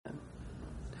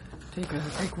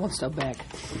take one step back.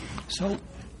 So,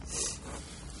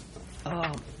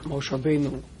 Moshe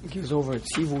Rabbeinu gives over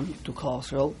tzivui to Klal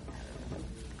Yisrael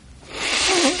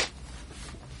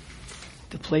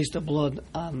to place the blood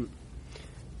on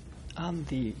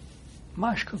the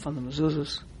mashkaf, on the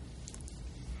mezuzahs,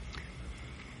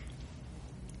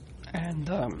 and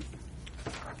the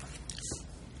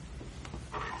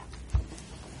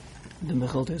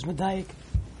Mechilta is medayik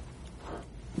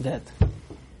that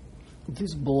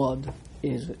this blood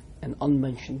is an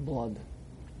unmentioned blood,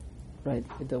 right?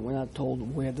 That we're not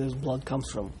told where this blood comes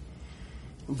from.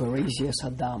 Verezias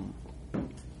Hadam,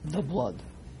 the blood.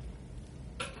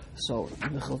 So the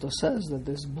Mechilta says that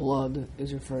this blood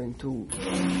is referring to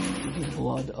the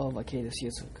blood of Akedas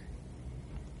Yitzchak.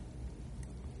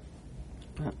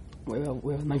 We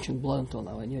have mentioned blood until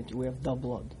now, and yet we have the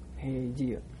blood, Hey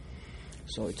idea.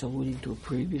 So it's alluding to a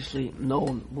previously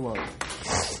known blood.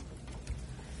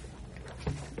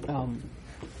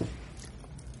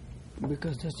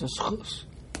 Because there's a schus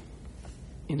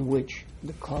in which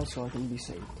the Klal Yisrael can be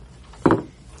saved.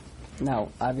 Now,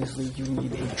 obviously, you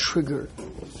need a trigger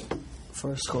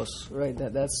for a schus, right?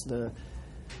 That's the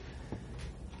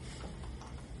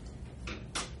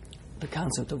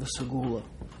concept of a segula,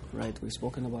 right? We've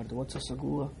spoken about it. What's a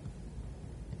segula?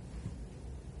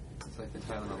 It's like the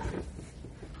Tylenol.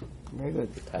 Very good.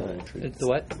 It's the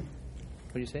what?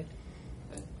 What do you say?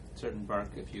 A certain bark,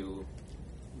 if you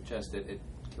ingest it, it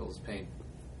kills pain.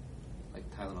 Like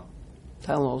Tylenol.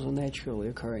 Tylenol is naturally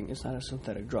occurring. It's not a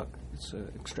synthetic drug. It's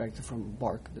extracted from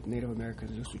bark that Native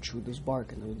Americans used to chew this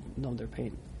bark and they would numb their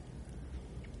pain.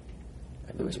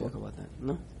 We spoke about that.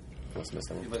 No? But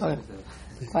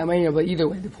either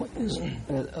way, the point is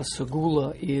a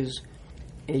segula is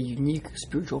a unique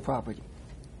spiritual property.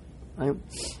 Right?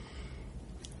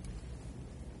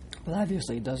 But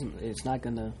obviously it's not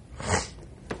going to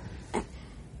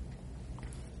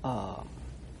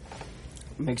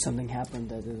make something happen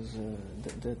that is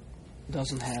that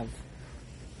doesn't have.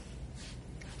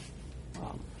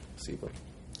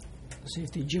 See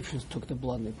if the Egyptians took the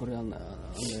blood and they put it on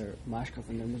their mashkaf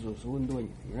and their mezuzah, it wouldn't do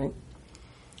anything, right?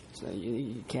 So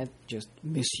you can't just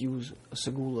misuse a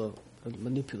segula or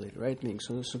manipulate it, right?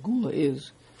 So the segula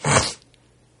is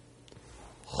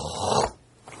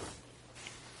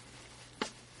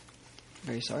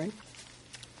very sorry.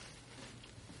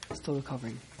 Still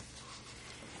recovering.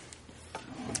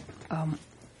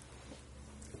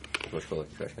 Much for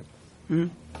trash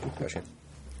can.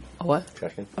 A what?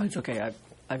 Trash can. Oh, it's okay.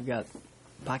 I've got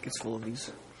pockets full of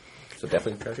these. So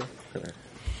definitely trash can?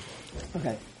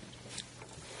 Okay.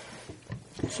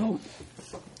 So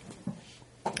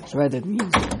right, that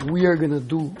means we're going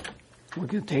to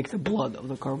take the blood of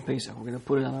the Korban Pesach, we're going to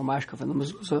put it on our mashkaf and the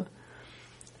mezuzah,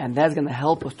 and that's going to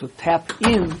help us to tap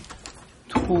in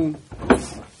to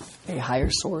a higher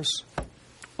source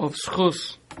of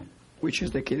schus, which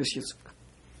is the Akedas Yitzchak.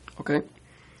 Okay?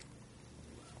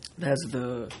 That's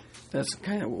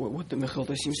kind of what the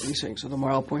Mechilta seems to be saying. So the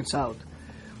Maharal points out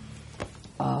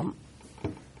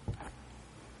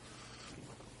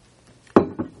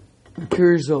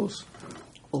Pirzos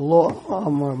Lo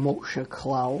Amar Moshe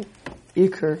Klal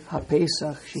Iker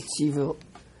HaPesach Shetzivil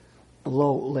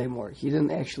Lo Lemor. He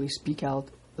didn't actually speak out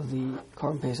the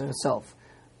Korban Pesach itself.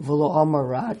 V'lo Amar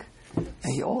Rak,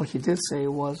 and all he did say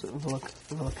was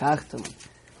V'lakachtem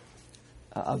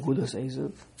Agudas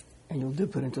Ezev, and you'll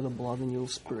dip it into the blood and you'll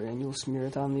smear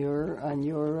it on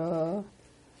your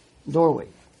doorway.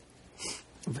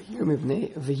 V'yira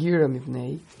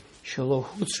mivnei shelo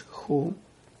hutzchu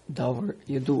davar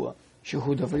yedua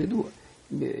shehu davar yedua.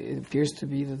 It appears to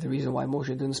be that the reason why Moshe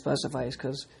didn't specify is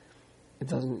because it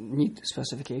doesn't need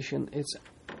specification. It's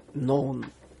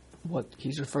known what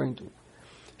he's referring to.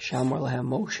 Shamar lahem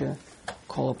Moshe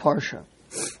kol parsha.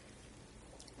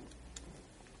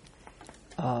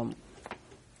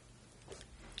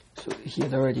 So he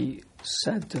had already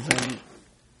said to them,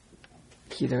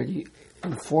 he had already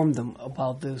informed them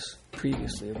about this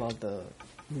previously, about the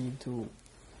need to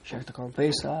check the Korban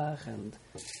Pesach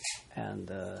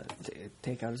and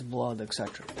take out his blood,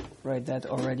 etc. Right? That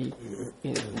already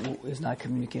is not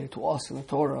communicated to us in the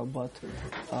Torah, but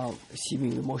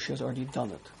seemingly Moshe has already done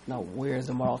it. Now, where is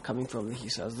the Maharal coming from that he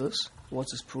says this?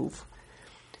 What's his proof?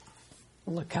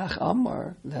 Lakach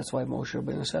Amar, that's why Moshe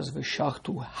Rabbeinu says,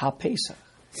 V'shachtu ha-Pesach.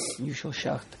 You shall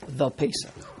shacht the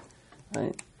Pesach.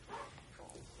 Right?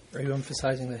 Are you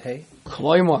emphasizing the hay?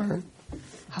 Kloimar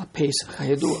ha-Pesach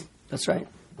ha-Yedua. That's right.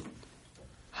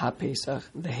 Ha-Pesach,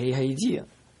 the hay ha-Yediyah.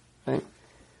 Right?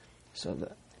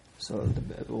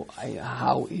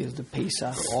 How is the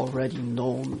Pesach already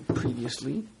known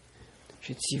previously?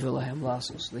 Shetziva lahem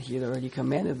lasos, that he had already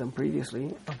commanded them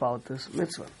previously about this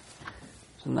mitzvah.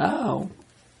 So now,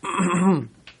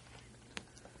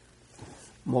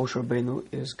 Moshe Rabbeinu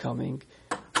is coming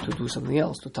to do something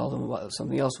else, to tell them about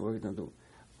something else we're going to do.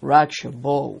 Rak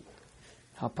shabo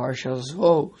haparsha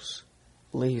zos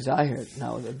lehizahir.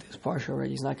 Now that this parsha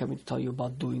already is not coming to tell you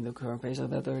about doing the Korban Pesach,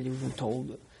 that already we've been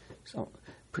told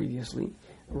previously.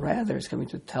 Rather, it's coming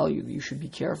to tell you that you should be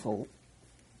careful.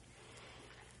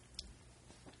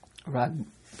 Rak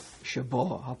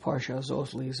shabo haparsha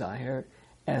zos lehizahir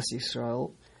es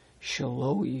Yisrael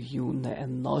shelo yihu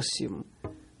ne'enosim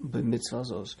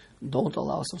b'mitzvah. Don't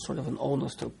allow some sort of an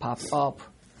onus to pop up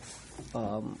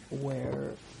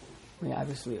where,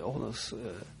 obviously onus,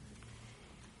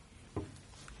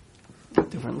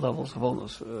 different levels of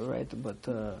onus, right? But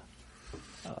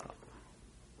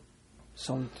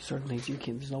certain things you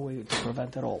can. There's no way to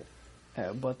prevent at all.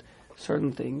 But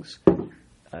certain things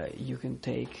you can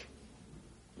take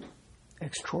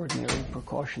extraordinary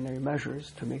precautionary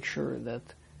measures to make sure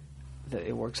that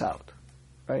it works out,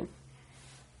 right?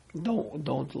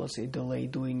 Don't let's say delay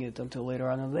doing it until later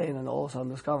on in the day, and then all of a sudden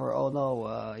discover, oh no,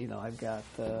 I've got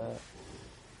a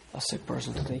sick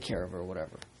person to take care of or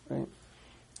whatever, right?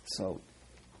 So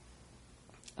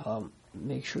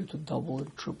make sure to double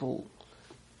and triple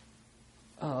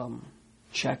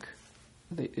check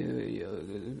the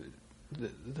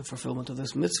fulfillment of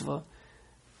this mitzvah,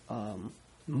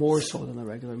 more so than a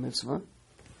regular mitzvah,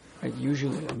 right?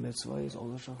 Usually a mitzvah is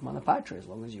onus of manapatra, as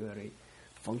long as you had a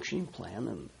functioning plan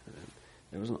and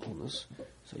there was an onus,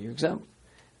 so you're exempt.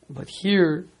 But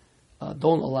here,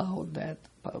 don't allow that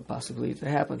possibility to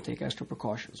happen. Take extra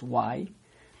precautions. Why?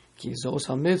 Ki zos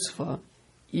ha-mitzvah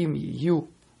im yiyu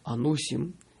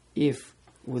anusim, if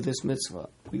with this mitzvah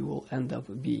we will end up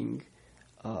being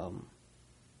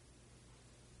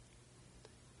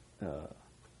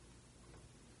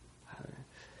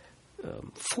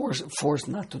forced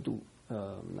not to do.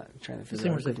 Not trying to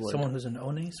figure out a good word. Someone who's an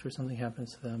ones, where something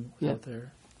happens to them without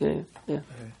their... Yeah. Okay.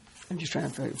 I'm just trying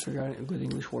to figure out a good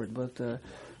English word, but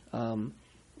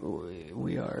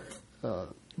we are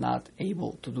not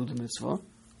able to do the mitzvah.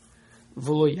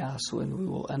 V'lo yasu, and we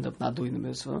will end up not doing the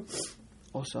mitzvah.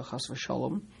 Osa chas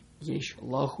v'shalom yesh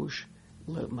lachush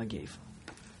le'magefa.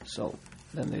 So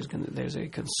then there's a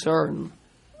concern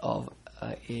of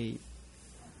a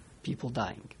people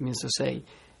dying. It means to say,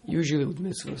 usually with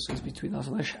mitzvahs it's between us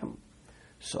and Hashem.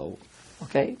 So,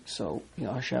 okay, so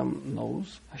Hashem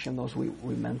knows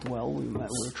we meant well,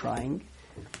 we're trying.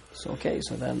 So okay,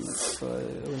 so then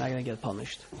we're not going to get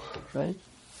punished, right?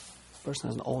 The person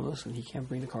has an onus and he can't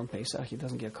bring the Korban Pesach, he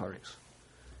doesn't get kares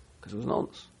because it was an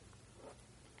onus.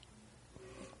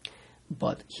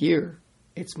 But here,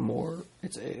 it's more.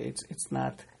 It's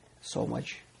not so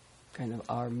much kind of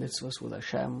our mitzvahs with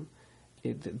Hashem.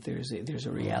 There's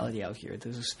a reality out here.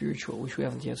 There's a spiritual, which we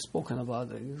haven't yet spoken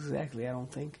about exactly. I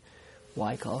don't think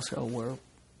why Klal Yisrael were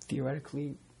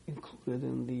theoretically included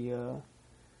in the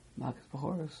Makas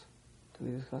Bechoros. Did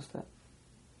we discuss that?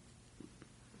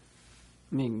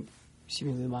 I mean,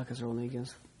 seemingly the Makas are only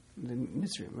against the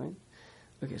Mitzrayim, right?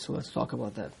 Okay, so let's talk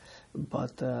about that.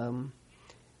 But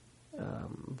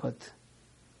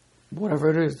whatever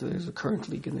it is, there's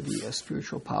currently going to be a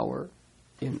spiritual power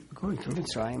in going through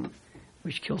Mitzrayim,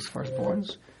 which kills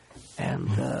firstborns, and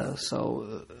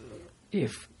so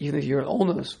even if you're an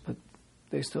onus, but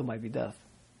there still might be death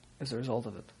as a result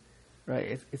of it,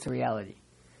 right? It's a reality.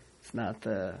 It's not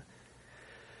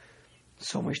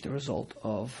so much the result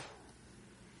of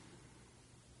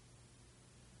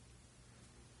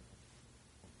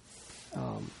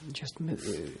just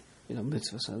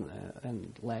mitzvahs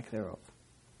and lack thereof.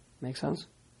 Make sense?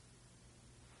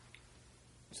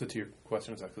 So to your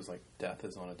question, is that because death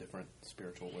is on a different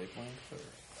spiritual wavelength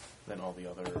than all the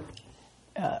other?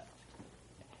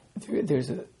 There's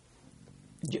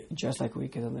just like we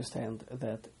can understand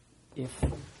that if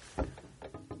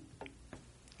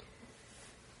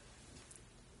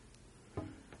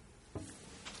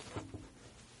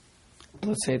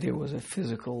let's say there was a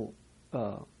physical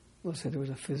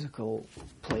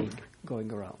plague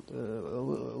going around,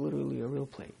 literally a real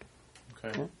plague.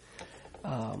 Okay.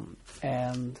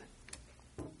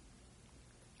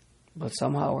 But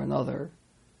somehow or another,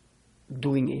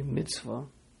 doing a mitzvah,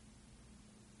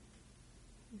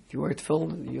 if you wear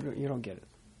tefillin, you don't get it.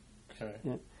 Okay.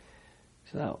 Yeah.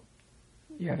 So now,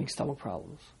 you're having stomach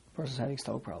problems. The person's having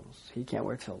stomach problems. He can't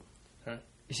wear tefillin. Okay.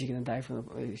 Is he going to die from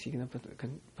is he going to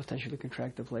potentially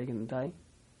contract the plague and die?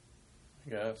 I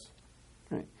guess.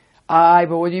 Right.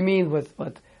 But what do you mean?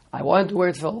 But I wanted to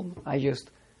wear tefillin. I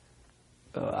just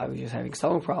I was just having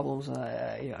stomach problems, and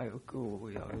I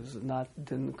was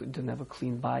didn't have a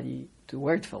clean body to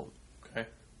wear tefillin. Okay.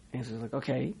 And so it's like,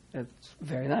 okay, that's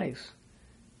very nice,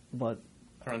 but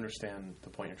I don't understand the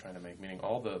point you're trying to make. Meaning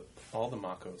all the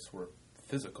makos were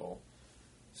physical.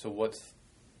 So what's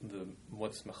the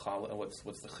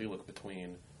chiluk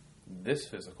between this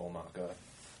physical makkah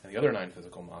and the other 9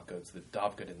 physical makkahs that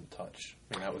Davka didn't touch?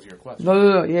 I mean, that was your question.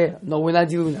 No, we're not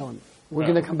dealing with that one. We're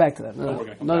going to come back to that. We're going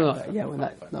to come back to that. Yeah, Okay, we're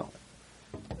not. fine. No,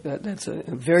 that's a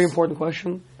very important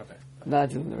question. Okay. Not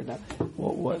dealing with it right now. I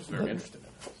was very interested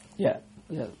in it.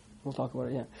 Yeah, we'll talk about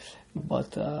it. Yeah,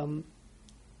 but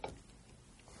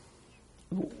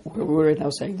we're right now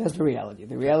saying that's the reality.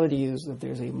 The reality is that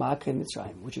there's a makkah in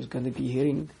Mitzrayim, which is going to be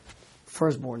hitting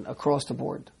firstborn across the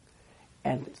board,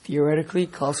 and theoretically,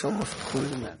 Klal Yisrael was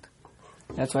included in that.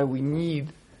 That's why we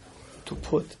need to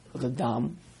put the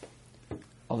dam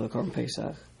of the Korban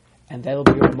Pesach, and that'll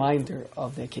be a reminder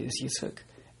of the Akedas Yitzchak,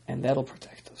 and that'll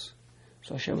protect us.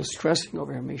 So Hashem is stressing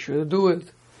over here, make sure to do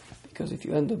it, because if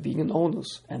you end up being an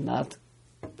onus and not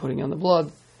putting on the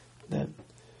blood, then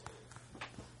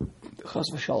Chas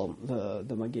v'shalom,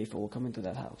 the Magefa will come into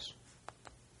that house.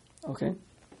 Okay?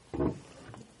 Kemo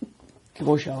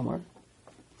Shalmar.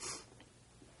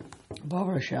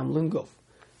 Bavar Hashem Lingov.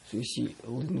 So you see,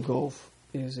 Lingov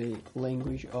is a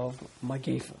language of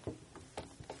Magefa.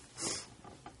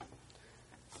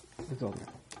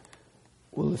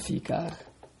 Ulefikach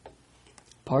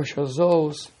Parsha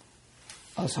Zos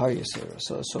Ashar Yasera.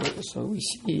 So we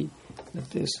see that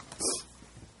this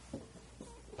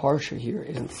parsha here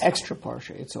is an extra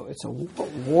parsha. It's a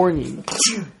warning,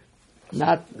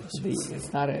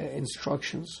 it's not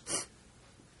instructions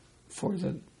for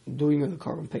the doing of the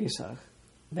Korban Pesach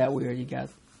that we already got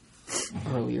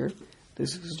earlier.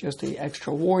 This is just an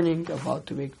extra warning about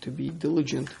to be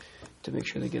diligent to make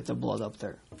sure they get the blood up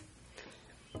there.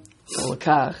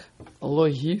 Lakach Allah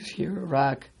here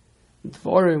rak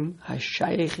dvorim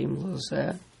hashayechim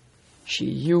lezeh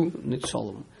shiyu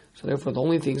nitzolim. So therefore, the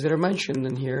only things that are mentioned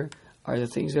in here are the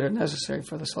things that are necessary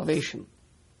for the salvation,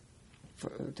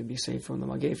 to be saved from the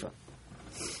Magefa.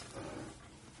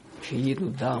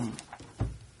 Sheyidnu dam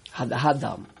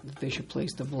hadam, that they should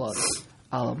place the blood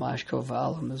ala mashko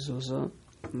v'ala mezuzus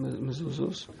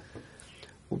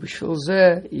ubishvil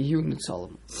zeh yiyu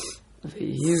nitzolim.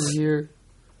 Ve'yizir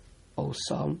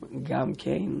osam gam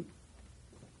kain.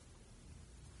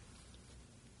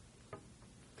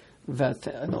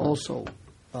 And also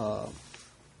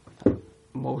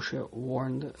Moshe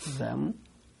warned them.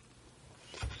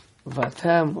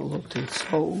 Vatem lo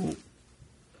titzou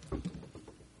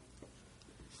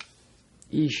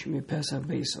ish mi pesach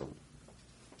beiso.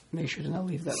 Make sure to not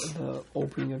leave the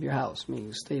opening of your house,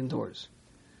 meaning stay indoors.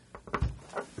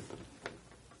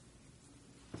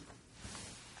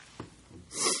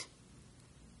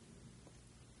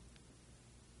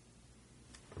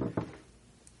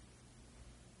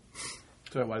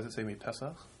 So why does it say mi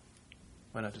Pesach?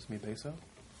 Why not just mi Beso?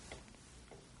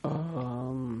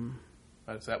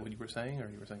 Is that what you were saying, or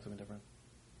you were saying something different?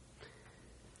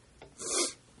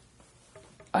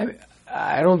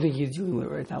 I don't think he's dealing with it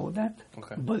right now with that.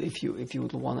 Okay. But if you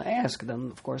would want to ask,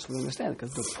 then of course we understand,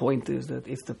 because the point is that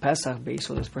if the Pesach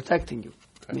Beso is protecting you,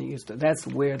 Okay. meaning that's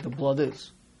where the blood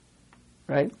is,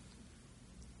 right?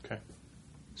 Okay.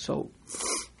 So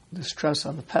the stress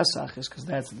on the Pesach is because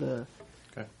that's the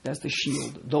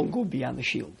shield. Don't go beyond the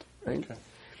shield, right? Okay.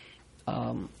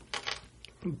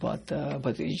 But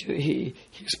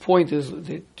his point is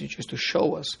that just to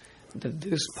show us that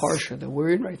this parsha that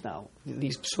we're in right now,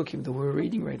 these psukim that we're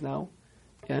reading right now,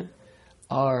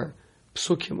 are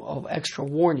psukim of extra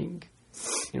warning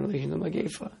in relation to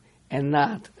Magefa, and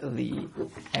not the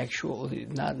actual,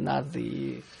 not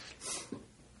the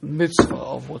mitzvah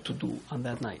of what to do on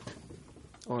that night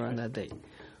or on that day.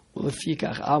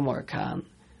 Ulefikach Amar Khan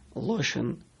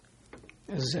Loshen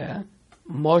Zeh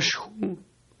Moshu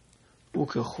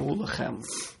Ukechu Lechem.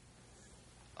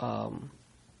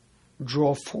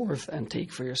 Draw forth and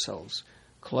take for yourselves.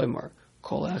 Kloimar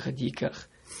Kol Echad Yikach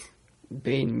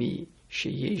Bein Mi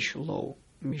Sheyesh Lo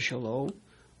Mishalo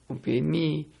Ubein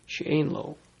Mi She'ein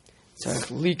Lo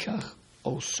Tzarech Likach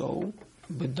Oso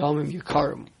Bedamim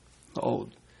Yikarim.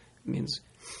 Od means,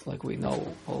 like we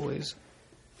know always,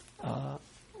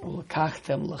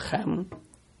 Ulakachtem Lechem,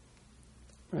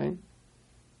 right?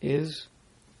 Is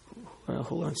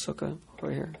who learns Sukkah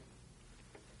over here?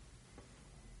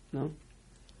 No?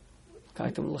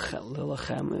 Kachtem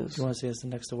Lechem is. You want to say it's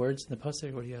next to words in the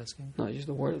pasuk? What are you asking? No, just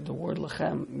the word. The word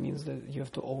Lechem means that you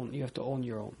have to own. You have to own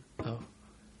your own. Oh,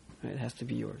 Right? It has to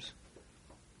be yours.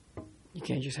 You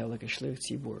can't just have like a shliach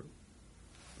tzibur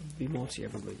be motzi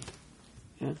everybody.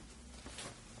 Yeah.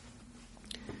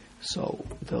 So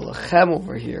the lechem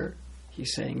over here,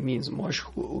 he's saying means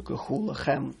moshchu ukechu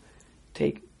lechem.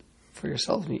 Take for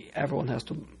yourself. Everyone has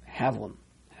to have one,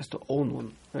 has to own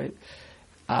one, right?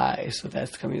 So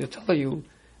that's coming to tell you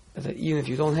that even if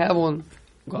you don't have one,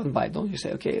 go out and buy it. Don't you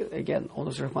say, okay, again,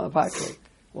 onus of manufacturing.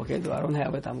 Okay, I don't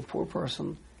have it. I'm a poor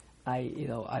person. I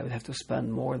would have to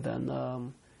spend more than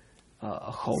a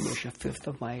chomish, a fifth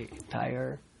of my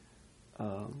entire,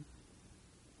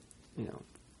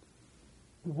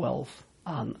 wealth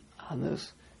on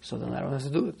this. So then I don't have to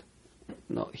do it.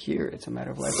 No, here it's a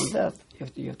matter of life and death.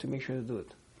 You have to make sure to do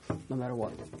it, no matter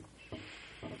what.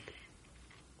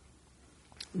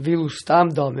 Vilu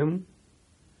stam damim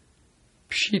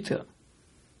pshita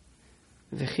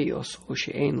v'chi oso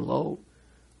she'ein lo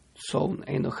tzon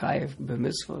eino chayev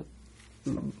b'mitzvahs.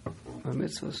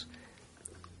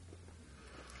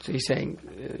 So he's saying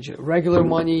regular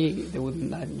money, they would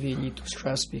not really need to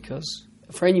stress, because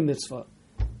for any mitzvah,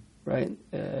 right,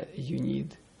 you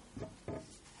need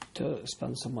to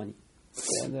spend some money.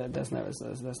 And that's not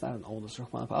an onus.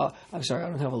 I'm sorry, I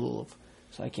don't have a lulav,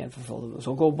 so I can't fulfill the.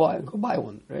 So go buy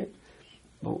one, right?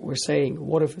 But we're saying,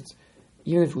 what if it's,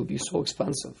 even if it would be so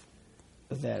expensive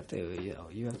that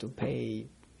you have to pay,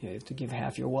 you have to give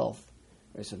half your wealth,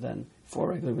 right? So then for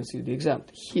regular mitzvah you'd be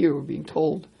exempt. Here we're being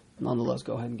told, nonetheless,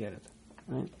 go ahead and get it,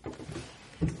 right?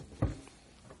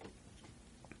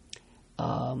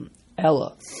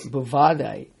 Ella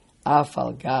b'vadai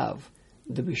afal gav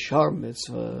the bishar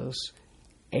mitzvahs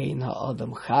ein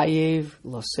ha'adam chayev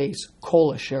laseis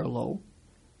kol asher lo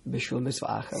b'shul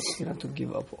mitzvah achas. You don't have to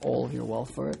give up all of your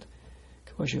wealth for it.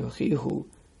 K'vashechihu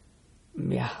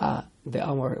meha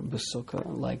de'amar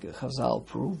b'sukkah, like Chazal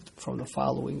proved from the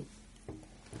following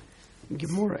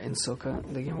Gemara in Sukkah.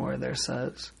 The Gemara there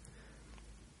says,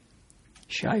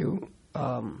 Shayu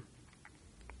Rabban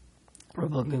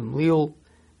Gamliel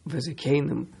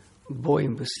v'zikenim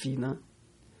boim b'sfina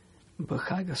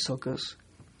b'chag ha'sukkos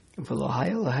v'lo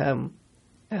haya lahem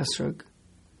esrog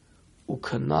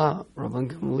ukana Rabban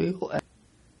Gamliel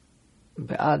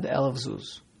be'ad 1,000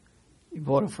 zuz. He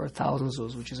bought it for 1,000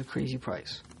 zuz, which is a crazy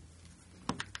price.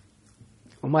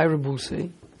 Umay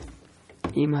Rabuse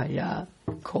im haya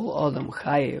kol adam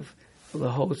chayev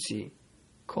lehotzi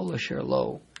kol asher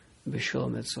lo b'shul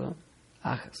mitzvah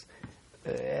achas.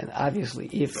 And obviously,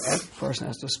 if every person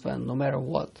has to spend, no matter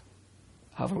what,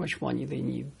 however much money they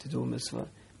need to do a mitzvah,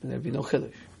 then there'd be no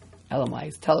chiddush. Elamai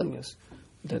is telling us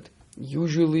that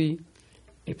usually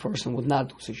a person would not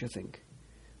do such a thing.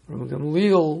 Rabban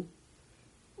Gamliel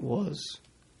was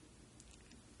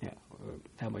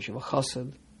that much of a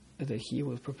chassid that he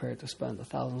was prepared to spend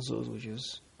 1,000 zuz, which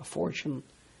is a fortune,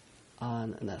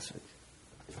 on an esrog.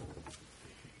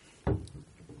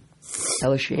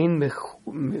 Elishein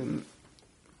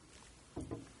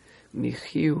Michiu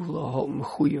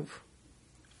Mechuyev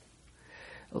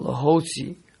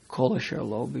Lahotzi Kol Asher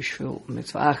Lo Bishvil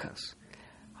Mitzvah Achas.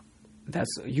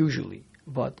 That's usually,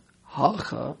 but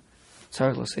Halcha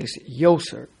Tzarech says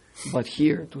Yoser. But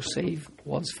here, to save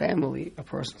one's family, a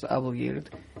person is obligated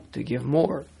to give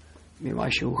more.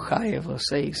 Mimashu Chayev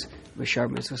Laseis B'Shar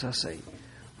Mitzvahs Hasei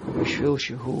B'Shvil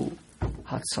Shehu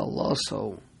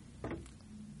Hatzalaso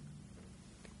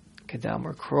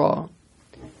Kedamar Kra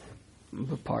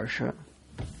B'Parsha.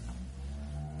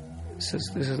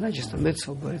 Says this is not just a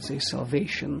mitzvah, but it's a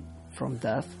salvation from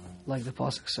death, like the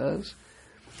pasuk says.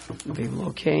 V'im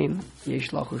lo kain yesh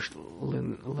lachush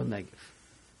l'negev.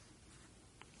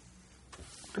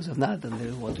 Because if not, then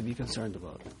there's what to be concerned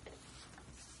about.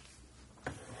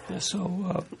 Yeah,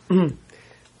 so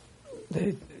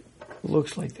it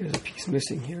looks like there's a piece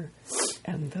missing here,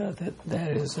 and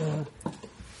that is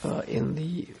in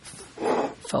the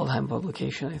Feldheim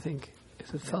publication, I think.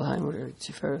 Is it Feldheim or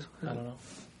Tiferes? I don't know.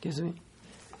 Gives me.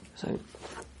 So,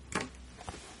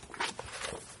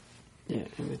 yeah,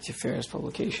 in the Tiferes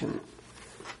publication,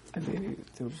 I mean,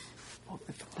 there was,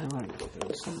 I don't know, there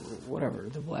was some, whatever,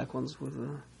 the black ones with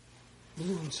the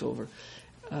blue and silver.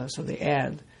 So they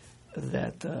add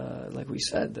that, like we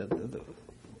said, that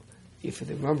if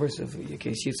the members of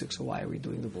Yekes Yitzchak, so why are we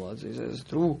doing the bloods? It says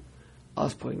through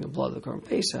us putting the blood of the Korban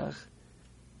Pesach,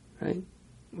 right,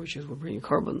 which is we're bringing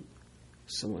carbon,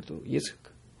 similar to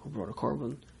Yitzchak, who brought a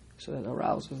carbon, so that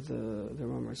arouses the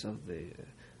remembrance of the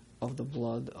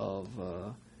blood of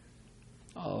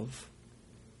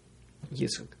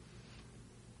Yitzchak.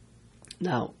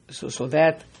 Now, so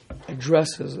that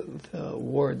addresses the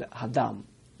word Hadam,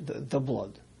 the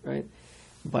blood, right?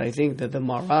 But I think that the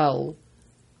Maral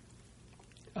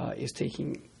is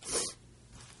taking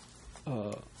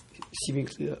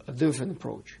seemingly a different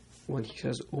approach when he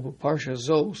says Uba Parsha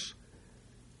Zos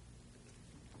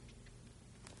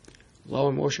Lo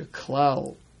Moshe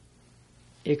Klal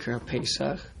Ikar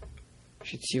Pesach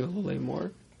Shitziu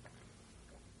Lemor.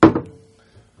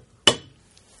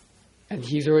 And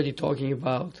he's already talking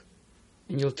about,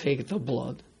 and you'll take the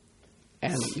blood,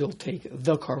 and you'll take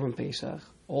the Karban Pesach.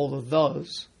 All the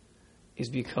those is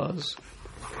because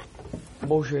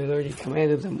Moshe had already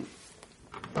commanded them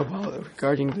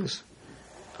regarding this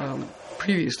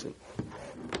previously.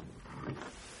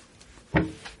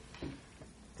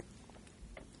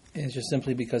 It's just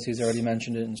simply because he's already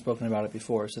mentioned it and spoken about it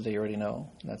before, so they already know.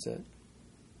 That's it.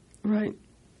 Right.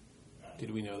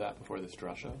 Did we know that before this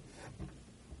drasha?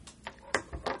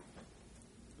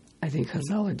 I think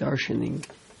Chazal are darshaning.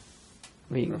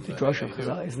 I mean, the drasha of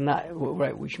Chazal is not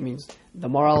right, which means the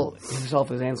Maral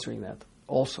himself is answering that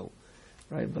also,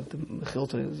 right? But the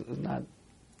Mechilta is not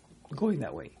going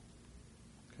that way.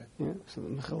 Okay. Yeah. So the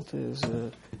Mechilta is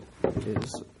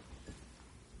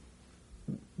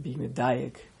being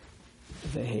medayik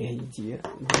the idea.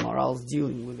 The Maral is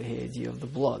dealing with the idea of the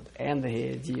blood and the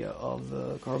idea of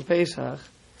the Korban Pesach,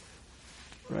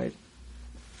 right?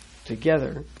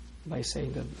 Together, by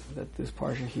saying that this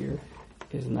parsha here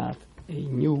is not a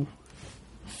new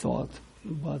thought,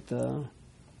 but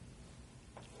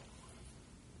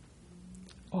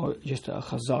or just a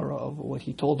chazara of what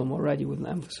he told them already, with an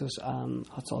emphasis on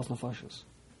Hatzalas Nefashos.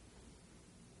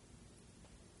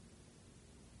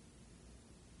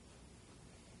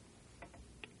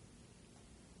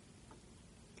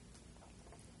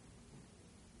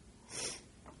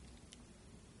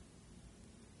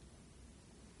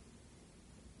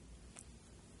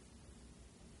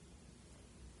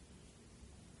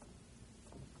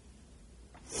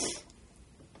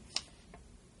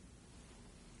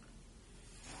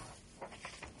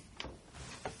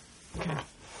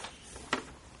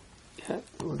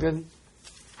 We're good?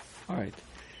 All right.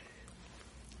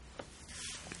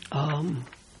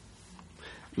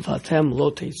 Vatem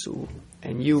lo teitzu,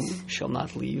 and you shall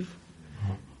not leave.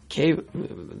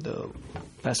 The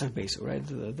Pesach base, right?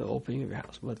 The opening of your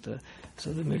house. But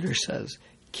so the Midrash says,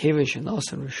 Kevin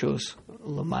shenasan rishus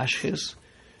lamashchis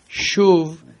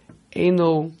shuv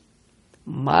eno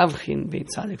mavchin bein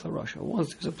tzadik larasha.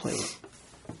 Once there's a plague,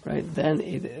 right? Then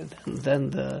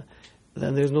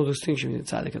there's no distinction between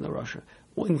the tzaddik and the rasha.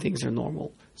 When things are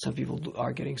normal, some people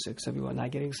are getting sick, some people are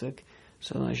not getting sick.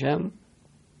 So then Hashem,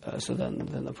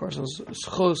 then the person's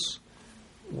schus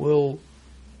will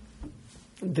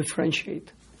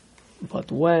differentiate.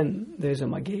 But when there's a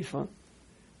magefa,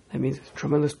 that means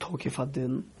tremendous tokif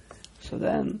adin. So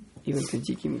then even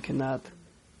tzaddikim cannot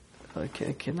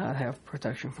have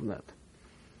protection from that.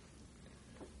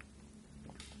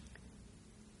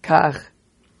 Kach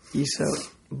isa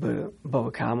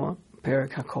b'Bava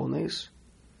Perek HaKones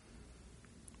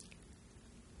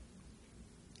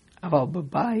Aval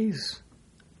b'Bayis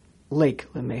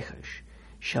Lake Lemechash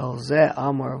Shal Zeh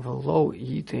Amar V'lo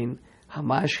Yitin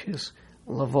Hamashchis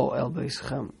Lavo El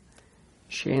Beischem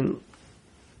Shein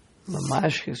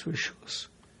Lamashchis Rishus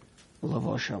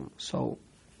Lavo Sham. So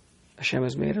Hashem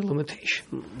has made a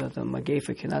limitation that the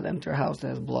Magefa cannot enter a house that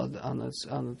has blood on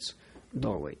its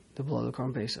doorway, the blood of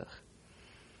Korban Pesach.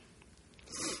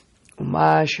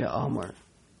 Umasha Amar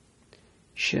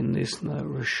Shenisna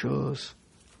Rishus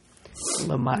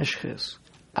Lamashchis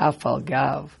Afal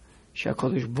Gav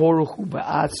Shakodesh Baruch Hu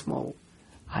Be'atzmo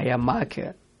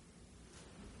Hayamake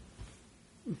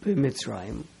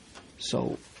B'Mitzrayim.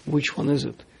 So which one is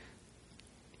it?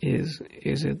 Is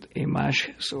it a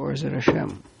Mashchis or is it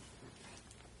Hashem?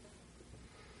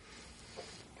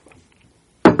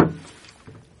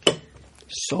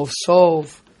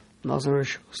 Sov Nazar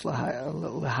Rishus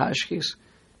Lahashkis.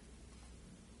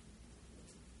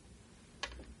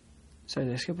 Sorry,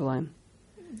 did I skip a line?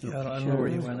 Yeah, I don't know where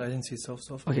you went. I didn't see so.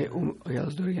 Okay,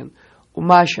 let's do it again.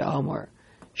 Umasha Amar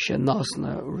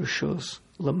Shenasna Rishus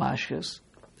Lamashkis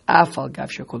Afal Gav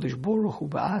Shakodesh Baruch Hu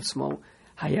Be'atzmo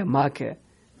Hayamake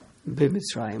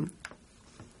B'Mitzrayim.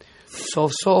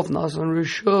 Sov Nazar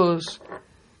Rishus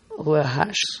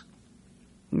Lahash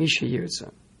Misha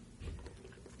Yirtza.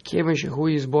 Kevin shehu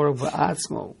yizborach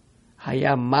ba'atzmo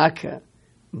haya maka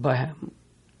bahem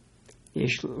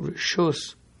yesh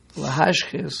rishus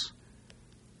lahashchis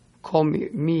kol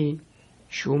mi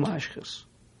shu mashchis.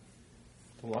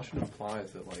 The Lashon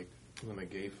implies that like the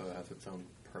Megefa has its own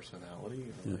personality.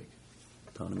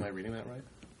 Or, am I reading that right?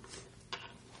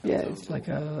 Yeah, it's like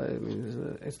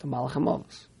it's the Malach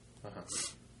HaMavos,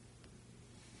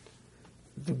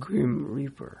 the Grim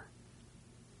Reaper.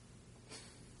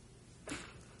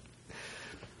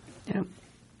 Yeah.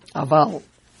 Aval.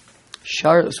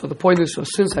 So the point is, so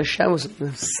since Hashem was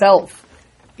himself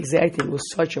is acting with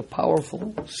such a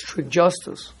powerful, strict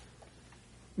justice,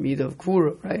 meat of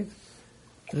Kura, right?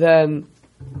 Then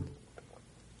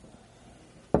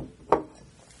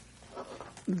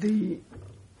being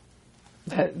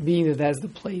that that's the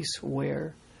place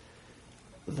where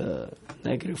the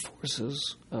negative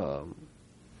forces are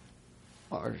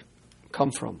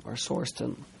sourced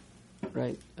in,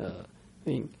 right? I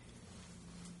mean,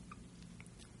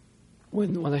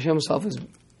 when Hashem Himself is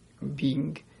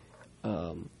being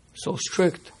so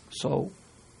strict, so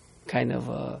kind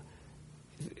of,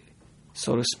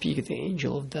 so to speak, the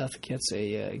angel of death gets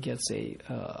a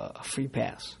free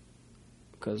pass,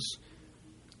 because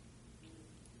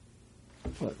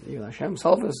Hashem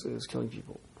Himself is killing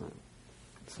people. Right?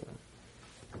 So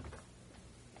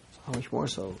how much more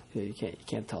so? You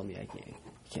can't tell me you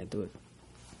can't do it.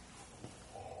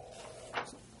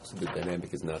 So the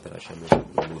dynamic is not that Hashem is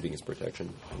removing his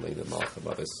protection and letting the Malach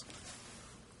above us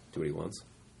do what he wants.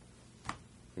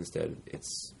 Instead,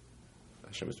 it's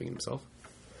Hashem is doing it himself.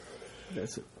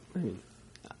 That's it. I mean,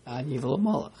 I'm evil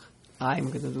Malach. I'm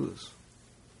going to do this.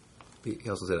 He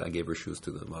also said, I gave Rishus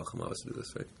to the Malach Hamas to do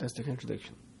this, right? That's the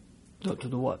contradiction. So, to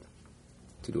do what?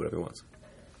 To do whatever he wants.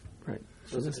 Right.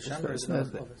 So is it Hashem or is it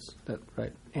Malach?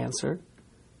 Right. Answer.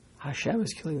 Hashem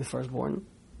is killing the firstborn.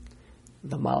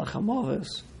 The Malach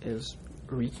HaMavis is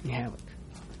wreaking havoc.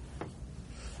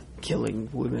 Killing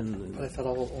women. But I thought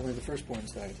only the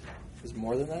firstborns died. Is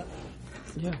more than that?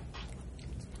 Yeah.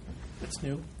 That's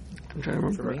new. I'm trying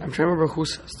to remember who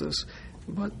says this,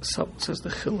 but someone says the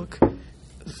chiluk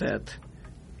that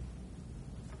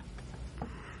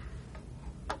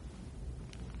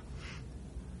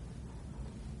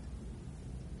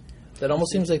that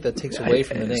almost seems like that takes away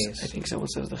from the I nays. think someone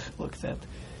says the chiluk that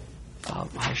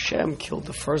Hashem killed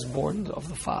the firstborn of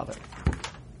the father,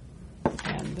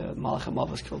 and Malach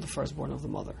HaMavis killed the firstborn of the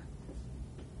mother.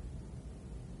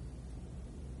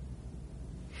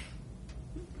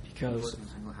 There Because wasn't a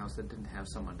single house that didn't have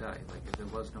someone die. Like, if there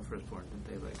was no firstborn, didn't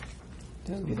they, like...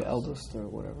 that would be the eldest or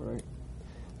whatever, right?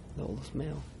 The oldest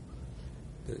male.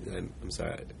 I'm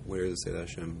sorry, where does it say that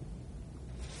Hashem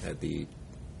had the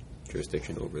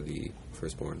jurisdiction over the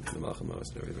firstborn, the Malach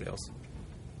Hamas, and everybody else?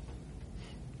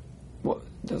 Well,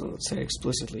 it doesn't say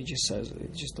explicitly, it just says,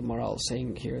 it's just the moral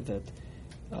saying here that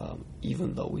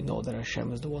even though we know that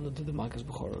Hashem is the one that did the Makas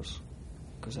B'choros,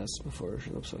 because that's before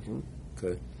Shadab Psukim.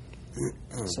 Okay.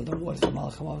 So then what is the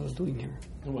Malach HaMavis doing here?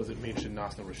 And what does it mean,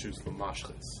 Shenasna Rishus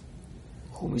L'mashchitz?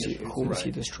 Whom is he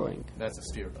Right. destroying? That's a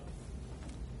stirba.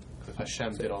 If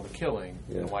Hashem did all the killing,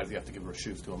 Yeah. then why does he have to give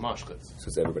Rishus to a mashchitz? So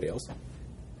it's everybody else?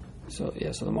 So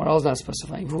the moral is not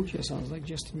specifying who. It sounds like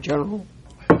just in general,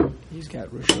 he's got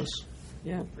rishus.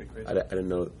 Yeah. Pretty crazy. I didn't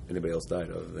know anybody else died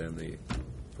other than the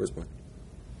firstborn.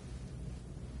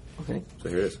 Okay. So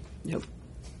here it is. Yep.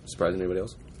 Surprising anybody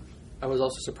else? I was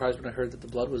also surprised when I heard that the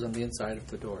blood was on the inside of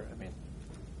the door. I mean,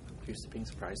 I'm used to being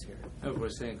surprised here. No, we're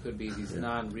saying it could be these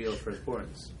non-real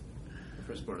firstborns. The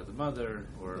firstborn of the mother,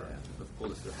 or the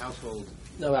oldest of the household.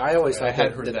 No, I always I thought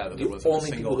had that, heard that that there the wasn't a only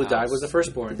single people who died house was the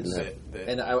firstborn. that-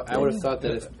 And I would have thought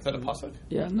that if... Is that a pasuk?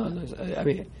 Yeah. No. I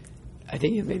mean, I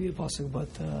think it may be a pasuk,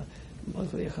 but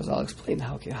Chazal explained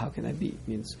how can that be? It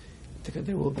means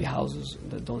there will be houses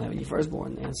that don't have any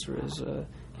firstborn. The answer is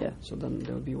yeah. So then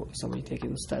there would be somebody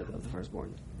taken instead of the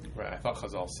firstborn. Right, I thought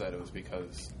Chazal said it was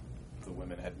because the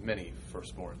women had many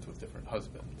firstborns with different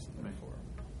husbands, and therefore...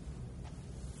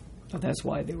 But that's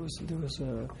why there was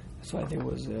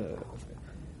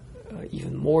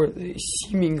even more,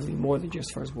 seemingly more than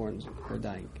just firstborns were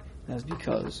dying. That's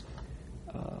because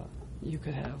you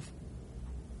could have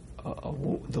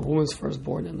the woman's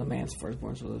firstborn and the man's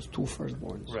firstborn, so there's two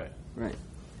firstborns. Right. Right.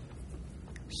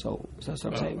 So that's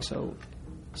what I'm saying. So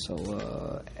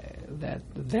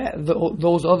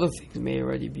those other things may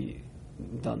already be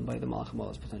done by the Malach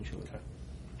HaMavis potentially. Okay.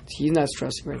 He's not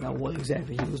stressing right now what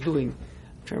exactly he was doing.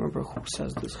 I'm trying to remember who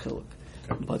says this chiluk.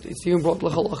 Okay. But it's even brought to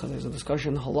halacha. There's a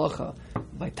discussion in halacha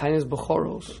by Tainas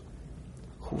Bechoros.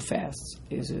 Who fasts?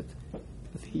 Is it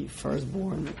the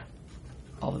firstborn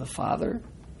of the father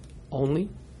only,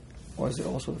 or is it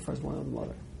also the firstborn of the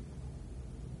mother?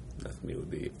 That for me would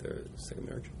be if they're second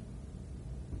marriage.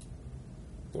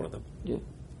 One of them. Yeah.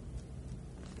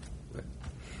 Okay.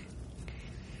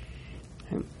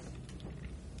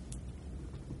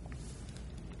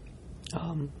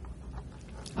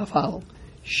 Aval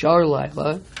shar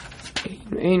laila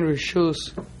ein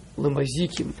rishus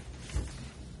lemazikim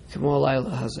k'mo laila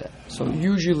hazeh. So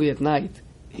usually at night,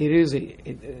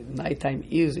 nighttime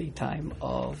is a time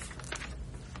of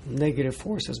negative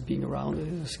forces being around. It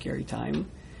is a scary time,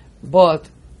 but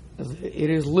it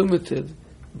is limited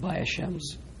by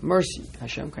Hashem's mercy.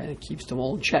 Hashem kind of keeps them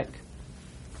all in check,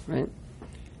 right?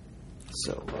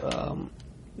 So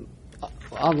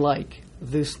unlike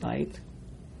this night,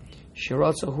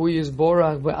 Shiratza hu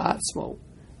yizborach be'atzmo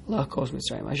lachkos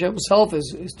Mitzrayim. Hashem himself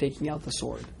is taking out the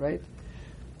sword, right?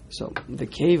 So the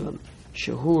kavan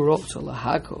shehu rotza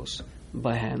lahakos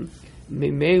bahem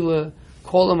mimela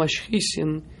kol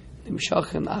hamashchisin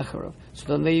nimshachen acharav. So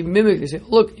then they mimic. They say,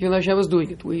 "Look, Hashem is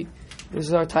doing it. This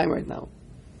is our time right now."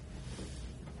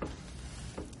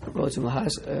 Rotzim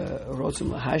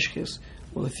lahashkis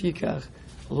ulefikach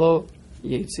lo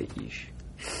yetze ish.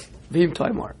 Vim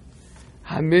taimar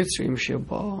hamitzrim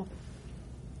sheba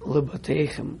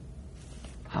lebatechem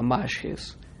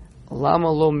hamashkis lama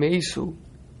lo mesu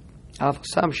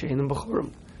afasam she'enim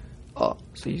b'chorim. Oh,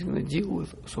 so he's going to deal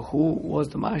with. So who was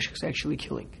the mashkis actually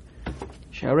killing?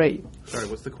 Sharei. Sorry,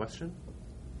 what's the question?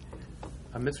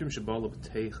 Hamitzrim sheba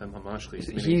lebatechem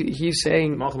hamashkis. He's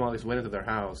saying Malcham Alis went into their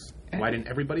house. Why didn't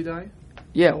everybody die?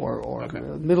 Yeah, or Okay.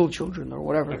 Middle children or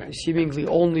whatever. Okay. Seemingly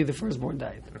only the firstborn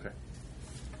died. Okay.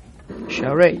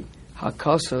 Sharei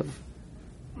hakasav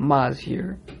mad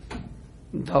here.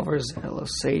 Davar zela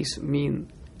says min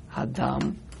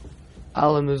hadam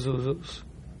ala mezuzus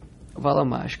vala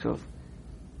mashkov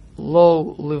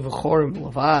lo livchorim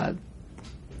levad.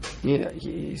 Yeah,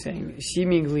 he's saying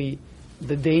seemingly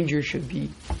the danger should be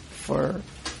for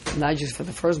not just for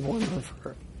the firstborn but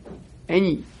for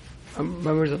any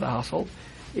members of the household.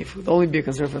 If it would only be a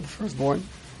concern for the firstborn,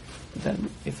 then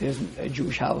if there's a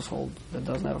Jewish household that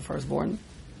doesn't have a firstborn,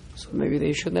 so maybe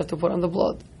they shouldn't have to put on the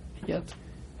blood.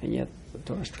 And yet the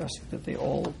Torah is stressing that they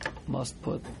all must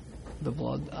put the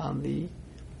blood on the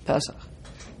Pesach.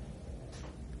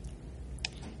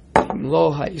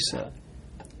 Lo ha'isa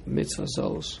mitzvah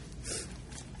zos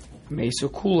mesu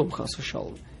kulam chas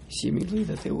v'shalom. Seemingly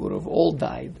that they would have all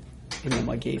died in the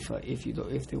Magefa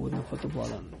if they wouldn't have put the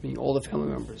blood on, meaning all the family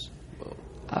members.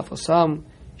 Afasam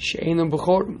she'enam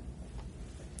b'chorim.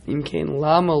 Imkein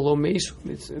lama lo mesu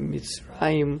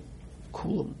Mitzrayim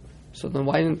kulam. So then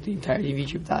why didn't the entirety of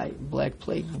Egypt die? Black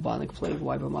plague, bubonic plague,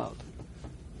 wipe them out.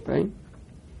 Right?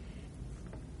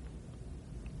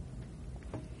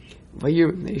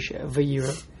 Vayir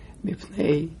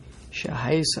mipnei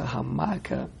shahaisa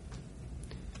hamaka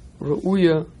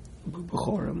ru'uya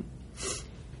b'chorim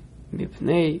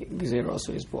mipnei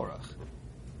gzeroso isborach.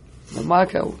 The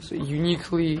Makkah was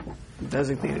uniquely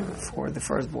designated for the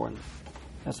firstborn.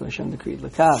 That's what Hashem decreed.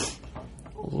 L'kav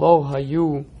lo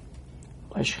hayu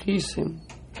mashchisim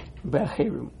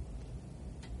be'acherim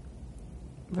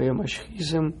ve'yom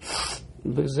mashchisim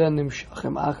be'zen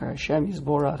nimshachem achar Hashem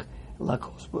yisborach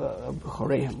lakos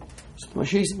b'choreihem. So the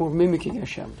mashchisim were mimicking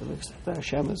Hashem to the extent that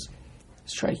Hashem is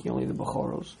striking only the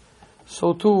Bechoros.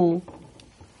 So too,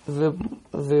 the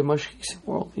mashchisim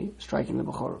were only striking the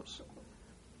Bechoros.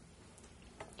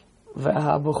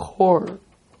 V'ha-Bechor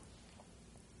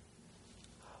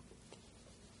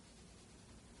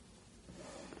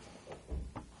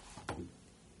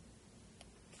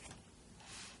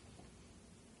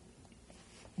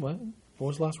What? What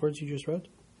was the last words you just read?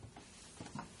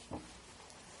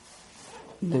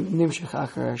 Nimshach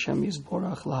achar Hashem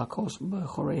yisborach lahakos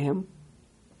b'choreihem.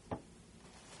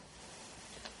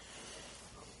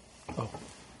 Oh.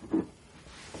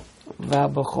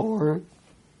 V'ha-Bechor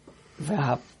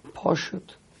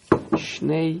V'ha-Poshut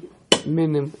Shnei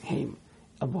Minim Heim.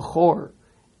 A Bechor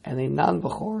and a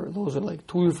non-Bechor, those are like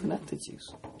two different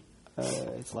entities.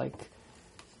 It's like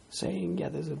saying, yeah,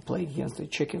 there's a plague against the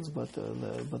chickens, but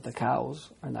the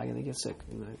cows are not going to get sick.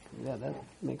 Yeah, that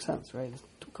makes sense, right? It's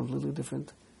two completely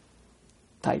different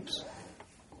types.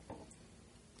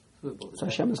 So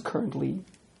Hashem is currently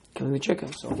killing the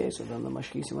chickens. Okay, so then the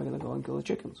mashkisim are going to go and kill the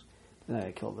chickens. Then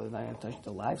I touch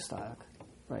the livestock.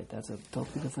 Right, that's a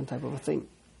totally different type of a thing.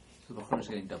 So the Bechor is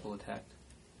getting double attacked,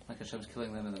 like Hashem's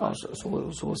killing them in the. Oh, so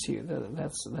we'll see.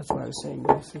 That's what I was saying.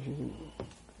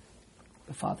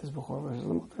 The father's Bechor versus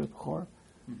the mother's Bechor.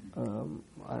 Mm-hmm.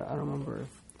 I don't remember if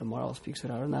the Maral speaks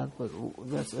it out or not, but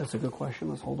that's a good question.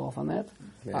 Let's hold off on that.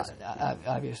 Yes.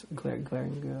 Obvious, glaring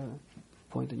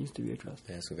point that needs to be addressed.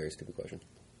 I ask a very stupid question.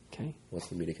 Okay. What's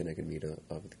the media connected media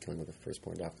of the killing of the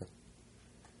firstborn Dafka?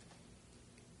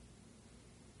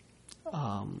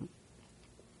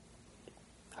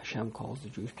 Hashem calls the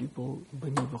Jewish people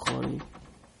Bnei Bechori.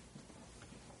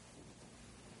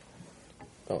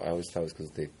 Oh, I always thought it was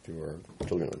because they threw our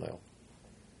children in the Nile.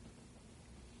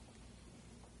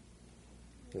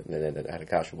 And then I had a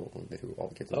kasha when they threw all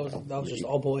the kids in the Nile. That was just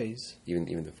all boys. Even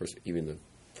the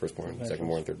firstborn,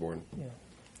 secondborn, thirdborn. Yeah.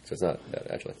 So it's not that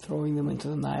actually. Throwing them into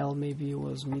the Nile, maybe it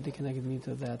was Mida connected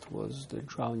Mida, that was the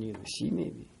drowning in the sea,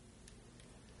 maybe.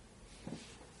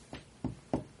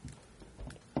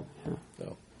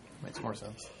 No. Makes more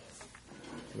sense.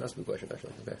 That's a good question,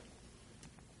 actually. Okay.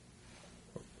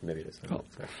 Maybe it is. Oh.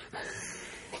 Sorry.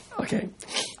 Okay.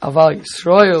 Aval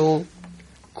Yisrael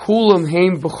kulam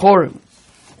heim b'chorim.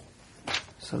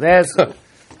 So that's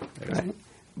right.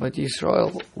 But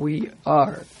Yisrael, we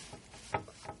are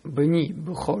b'ni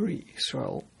b'chori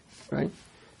Yisrael, right?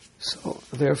 So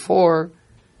therefore,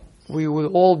 we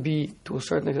would all be to a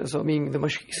certain extent. So meaning the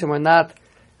Mashkisim are not,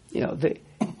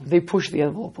 they push the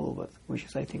envelope a little bit, which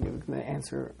is I think going to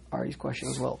answer Ari's question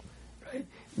as well, right?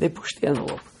 They push the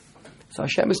envelope. So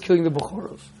Hashem is killing the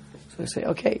B'choros. So they say,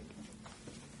 okay,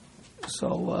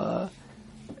 so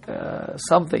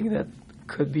something that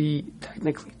could be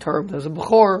technically termed as a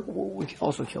B'chor, we can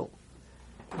also kill.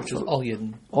 Which is all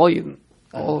Yidden. All Yidden.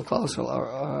 All Klal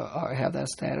Yisrael have that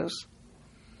status.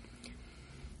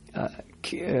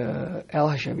 El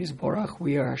Hashem Yisborach,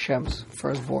 we are Hashem's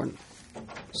firstborn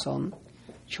son,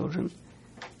 children.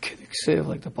 K'diksiv,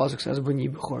 like the pasuk says, B'ni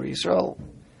B'chor Yisrael.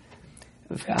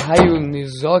 V'hayu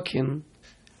nizokin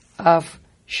af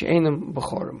she'enim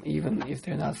b'chorim. Even if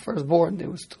they're not firstborn, they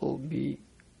would still be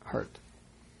hurt.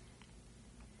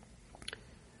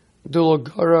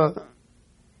 Dulogara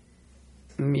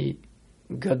mi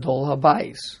gadol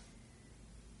habayis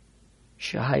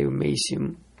shehayu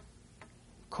mesim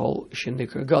kol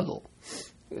shendikar gadol.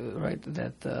 Right,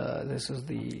 that this is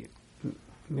the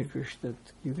midrash that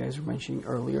you guys were mentioning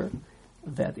earlier,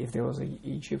 that if there was an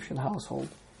Egyptian household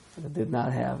that did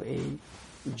not have a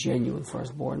genuine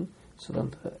firstborn, so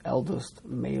then the eldest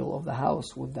male of the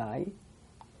house would die,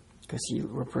 because he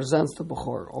represents the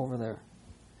Bechor over there.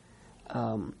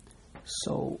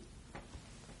 So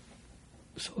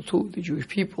too, the Jewish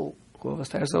people who have a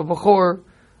status of Bechor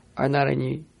are not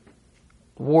any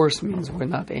worse, means we're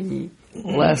not any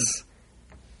less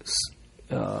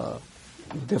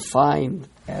defined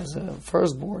as a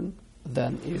firstborn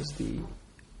than is the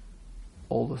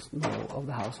oldest male of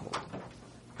the household.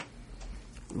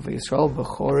 V'Yisrael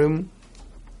b'chorim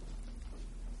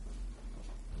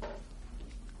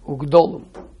ugdolim.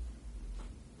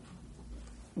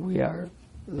 We are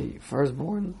the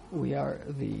firstborn. We are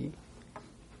the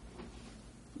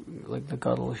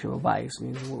gadol shebabayis,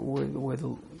 means we're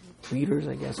the leaders.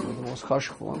 I guess we're the most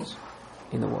kosher ones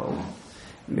in the world.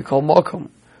 Mikol makom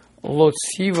lo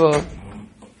tziva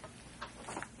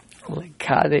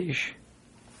lekadesh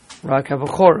rak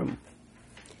haBechorim.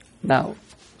 Now,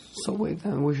 so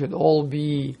then we should all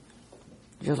be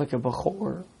just like a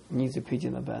Bechor needs a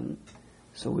pidyon haben.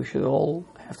 So we should all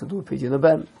have to do a pidyon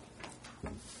haben,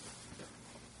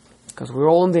 because we're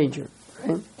all in danger,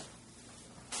 right?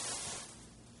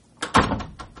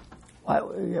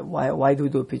 Why do we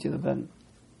do a pidyon haben?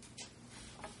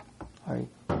 All right.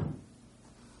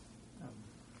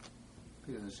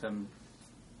 Because Hashem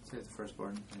saved the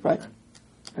firstborn. Right.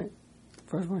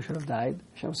 Firstborn should have died.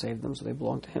 Hashem saved them, so they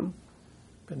belong to Him.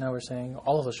 But now we're saying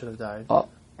all of us should have died. Oh,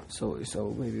 so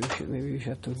maybe we should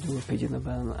have to do a pidyon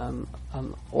haben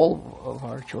on all of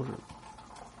our children.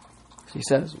 So he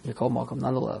says, Mikol Malcolm,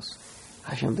 nonetheless,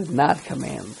 Hashem did not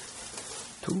command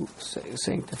to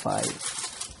sanctify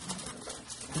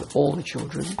all the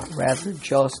children, rather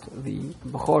just the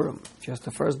Bechorim, just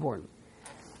the firstborn.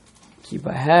 Ki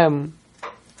bahem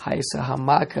haisa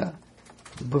hamaka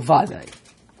bevadai,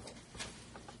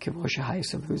 kibosha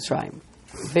haisa b'Mitzrayim.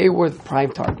 They were the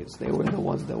prime targets. They were the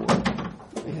ones that were,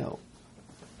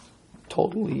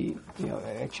 totally,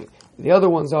 actually. The other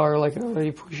ones are like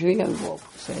already pushing the envelope,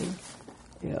 saying,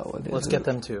 let's get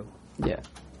them too. Yeah.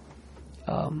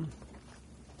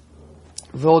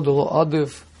 V'odolo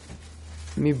adif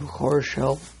mi b'chor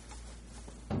shel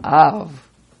av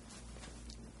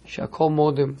shakol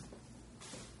modim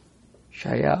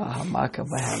shaya hamaka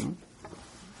bahem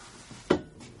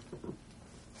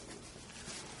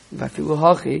v'afilu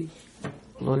hachi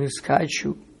lo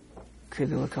niskachu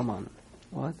kedil kaman.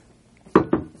 What? I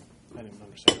didn't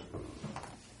understand.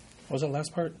 What was that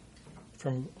last part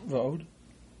from Va'od?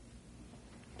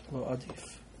 Lo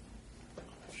adif.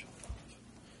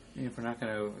 If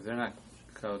they're not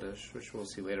Kodesh, which we'll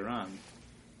see later on,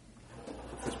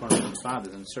 the firstborn of his father,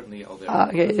 then certainly all their.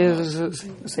 It's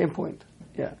the same point.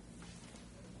 Yeah.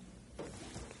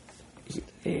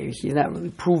 He's not really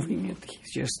proving it.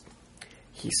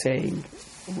 He's saying,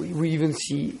 we even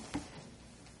see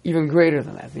even greater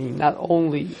than that. I mean, not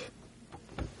only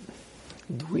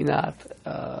do we not,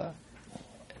 the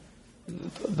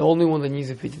only one that needs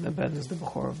a pidyon haben is the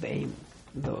Bechor of the Aim,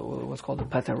 what's called the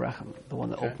Peter Rechem, the one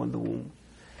that opened the womb.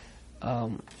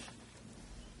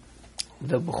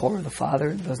 The Bechor, the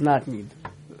father, does not need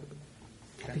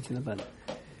pidyon haben.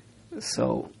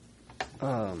 So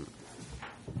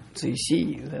you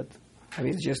see that, I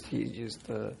mean,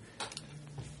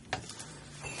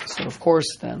 so of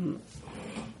course then,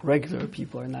 regular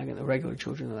people are not going to, regular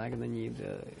children are not going to need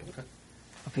a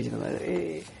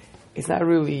pidyon. It's not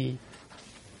really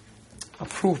a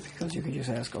proof because you can just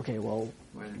ask, okay, well,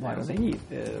 why do they need?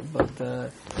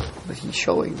 But he's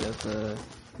showing that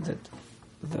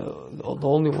the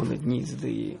only one that needs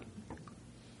the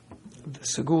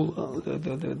segula,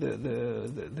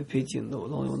 the pidyon, the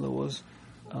only one that was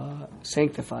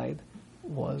sanctified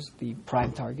was the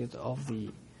prime target of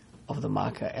the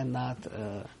makkah, and not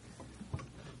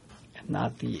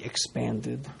the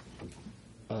expanded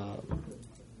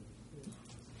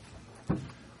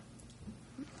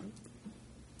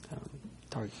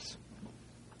targets.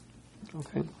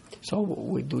 Okay, so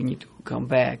we do need to come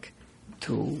back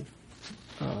to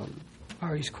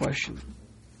Ari's question.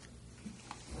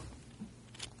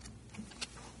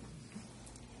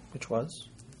 Which was?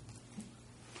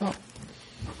 Oh.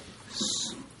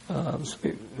 I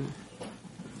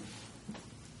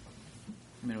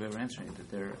mean, we were answering it, that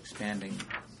they're expanding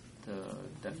the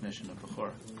definition of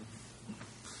Bechor.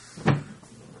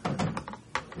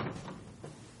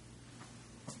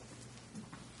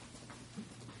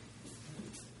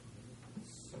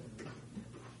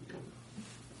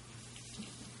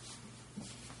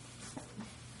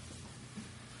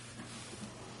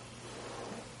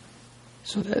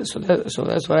 So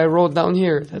that's what I wrote down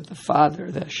here, that the Father,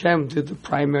 that Hashem did the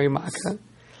primary makkah,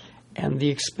 and the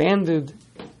expanded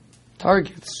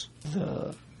targets,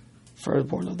 the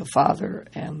firstborn of the father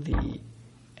and the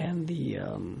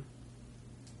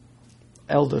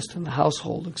eldest in the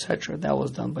household, etc. That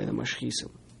was done by the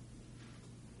mashchisim.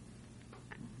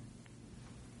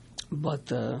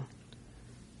 But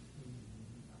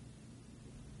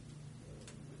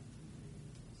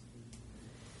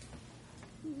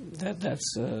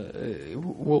that's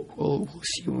we'll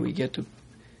see when we get to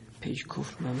page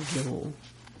Kuf Mem Gimel.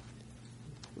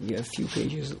 We get a few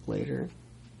pages later.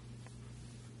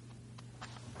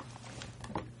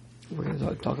 We're going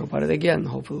to talk about it again.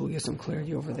 Hopefully we'll get some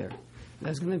clarity over there.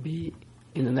 That's going to be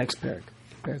in the next parak,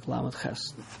 Parak Lamed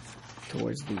Ches,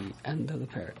 towards the end of the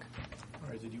parak. All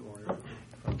right, did you order?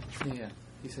 Yeah,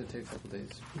 he said take a couple days.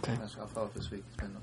 Okay. I'll follow up this week. It's been